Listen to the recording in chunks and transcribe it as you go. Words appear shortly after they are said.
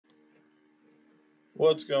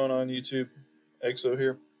What's going on YouTube? EXO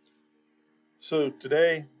here. So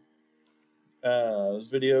today, this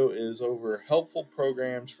video is over helpful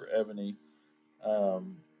programs for Evony.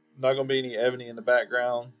 Not going to be any Evony in the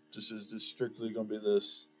background. This is just strictly going to be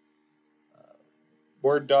this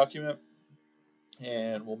Word document,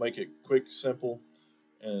 and we'll make it quick, simple,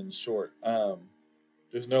 and short.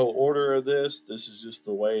 There's no order of this. This is just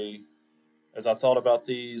the way, as I thought about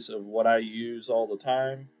these, of what I use all the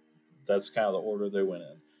time. That's kind of the order they went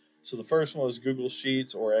in. So the first one was Google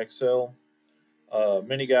Sheets or Excel.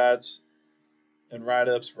 Many guides and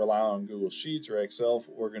write-ups rely on Google Sheets or Excel for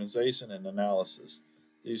organization and analysis.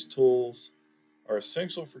 These tools are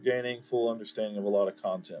essential for gaining full understanding of a lot of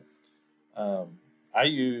content. I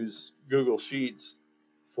use Google Sheets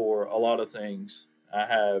for a lot of things. I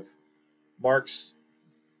have Mark's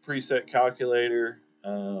preset calculator,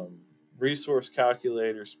 resource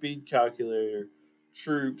calculator, speed calculator,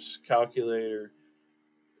 troops calculator,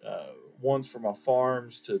 ones for my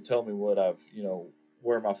farms to tell me what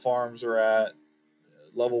where my farms are at,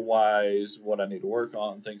 level wise, what I need to work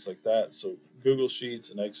on, things like that. So Google Sheets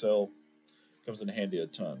and Excel comes in handy a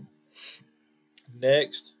ton.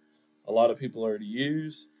 Next, a lot of people already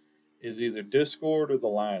use is either Discord or the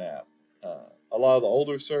Line app. A lot of the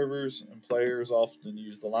older servers and players often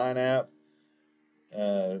use the Line app,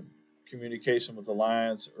 communication with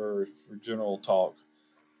alliance, or for general talk.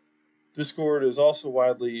 Discord is also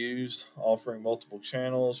widely used, offering multiple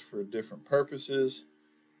channels for different purposes.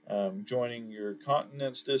 Joining your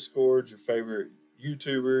continent's Discord, your favorite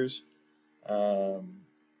YouTubers,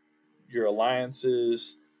 your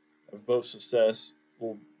alliances of both success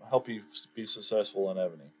will help you be successful in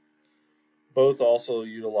Evony. Both also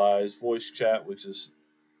utilize voice chat, which is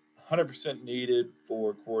 100% needed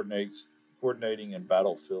for coordinating in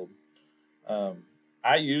Battlefield.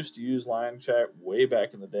 I used to use line chat way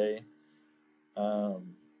back in the day.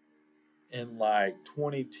 In like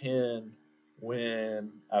 2010,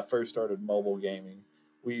 when I first started mobile gaming,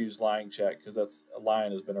 we used line chat because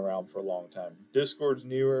line has been around for a long time. Discord's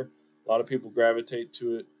newer. A lot of people gravitate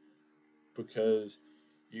to it because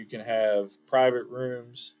you can have private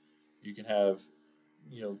rooms, you can have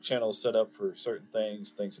channels set up for certain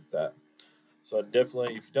things like that. So I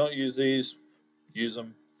definitely, if you don't use these, use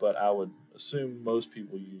them, but I would assume most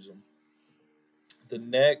people use them. The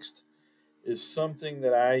next is something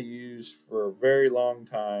that I use for a very long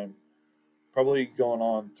time, probably going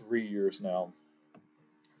on 3 years now.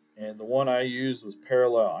 And the one I used was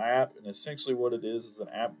Parallel App, and essentially what it is an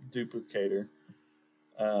app duplicator.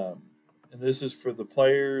 And this is for the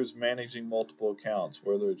players managing multiple accounts,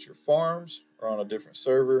 whether it's your farms or on a different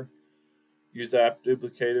server. Use the app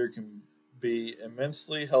duplicator can be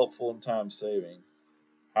immensely helpful and time saving.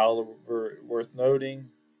 However, worth noting,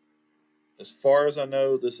 as far as I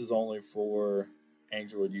know, this is only for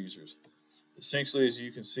Android users. Essentially, as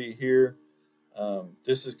you can see here,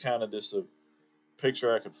 this is kind of just a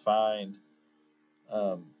picture I could find.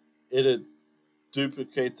 It'd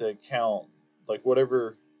duplicate the account, like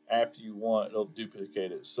whatever app you want, it'll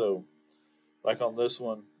duplicate it. So, like on this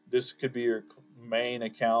one, this could be your main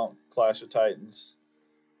account, Clash of Titans,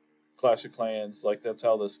 Clash of Clans, like that's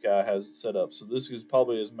how this guy has it set up. So this is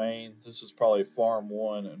probably his main. This is probably Farm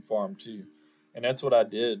 1 and Farm 2. And that's what I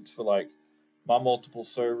did for like my multiple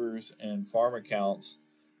servers and farm accounts.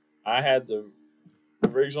 I had the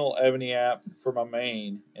original Evony app for my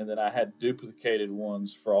main, and then I had duplicated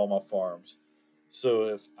ones for all my farms. So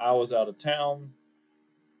if I was out of town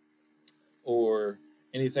or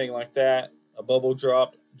anything like that, a bubble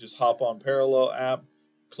dropped, just hop on Parallel app,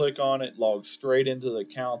 click on it, log straight into the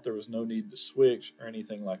account. There was no need to switch or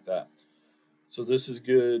anything like that. So this is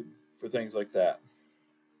good for things like that.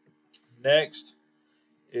 Next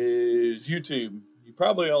is YouTube. You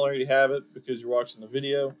probably already have it because you're watching the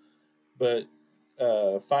video, but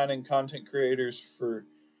finding content creators for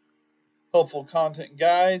helpful content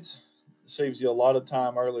guides saves you a lot of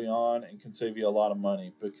time early on and can save you a lot of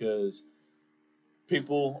money because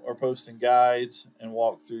people are posting guides and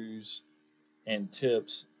walkthroughs and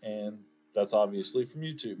tips, and that's obviously from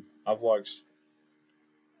YouTube. I've watched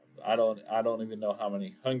I don't even know how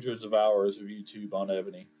many hundreds of hours of YouTube on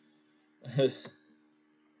Evony.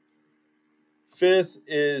 Fifth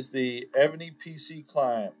is the Evony PC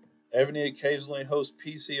client. Evony occasionally hosts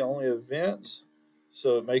PC-only events,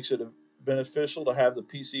 so it makes it beneficial to have the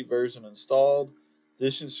PC version installed.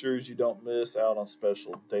 This ensures you don't miss out on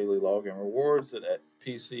special daily login rewards that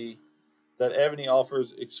Evony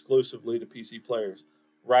offers exclusively to PC players.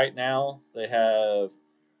 Right now, they have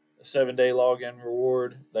a 7-day login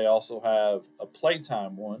reward. They also have a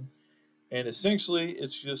playtime one. And essentially,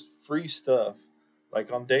 it's just free stuff.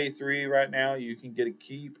 Like on day 3 right now, you can get a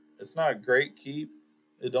keep. It's not a great keep.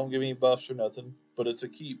 It don't give any buffs or nothing, but it's a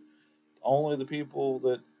keep. Only the people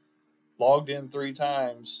that logged in 3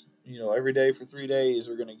 times, every day for 3 days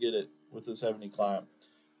are going to get it with this Evony client.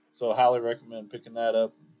 So I highly recommend picking that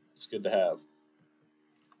up. It's good to have.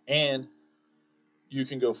 And you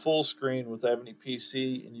can go full screen with Evony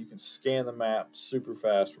PC, and you can scan the map super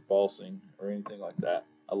fast for bossing or anything like that.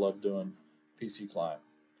 I love doing PC client.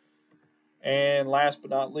 And last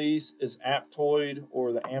but not least is Aptoide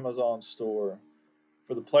or the Amazon store.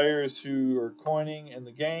 For the players who are coining in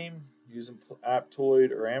the game, using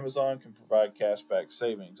Aptoide or Amazon can provide cashback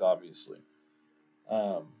savings, obviously.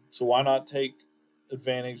 So why not take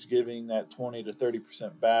advantage giving that 20 to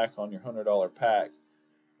 30% back on your $100 pack?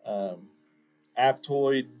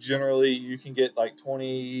 Aptoide, generally you can get like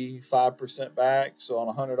 25% back. So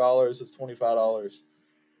on $100, it's $25.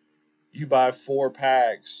 You buy 4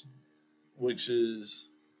 packs, which is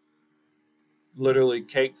literally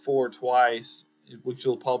cake 4 twice, which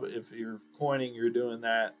you'll probably, if you're coining, you're doing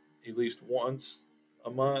that at least once a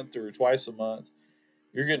month or twice a month.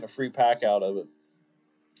 You're getting a free pack out of it.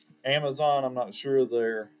 Amazon, I'm not sure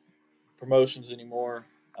their promotions anymore.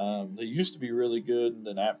 They used to be really good, and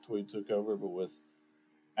then Aptoide took over. But with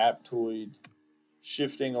Aptoide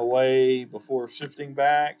shifting away before shifting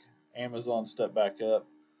back, Amazon stepped back up.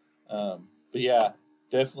 But yeah,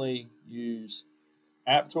 definitely use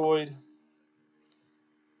Aptoide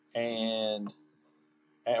and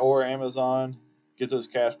or Amazon. Get those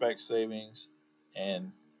cashback savings,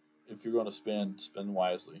 and if you're going to spend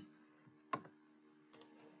wisely.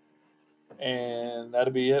 And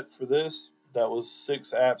that'll be it for this. That was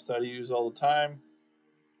 6 apps that I use all the time.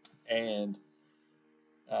 And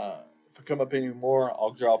if I come up any more,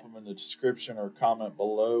 I'll drop them in the description or comment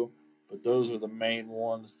below. But those are the main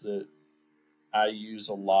ones that I use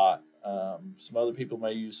a lot. Some other people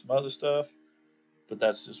may use some other stuff, but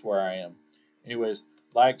that's just where I am. Anyways,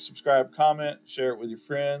 like, subscribe, comment, share it with your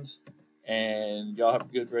friends, and y'all have a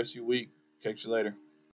good rest of your week. Catch you later.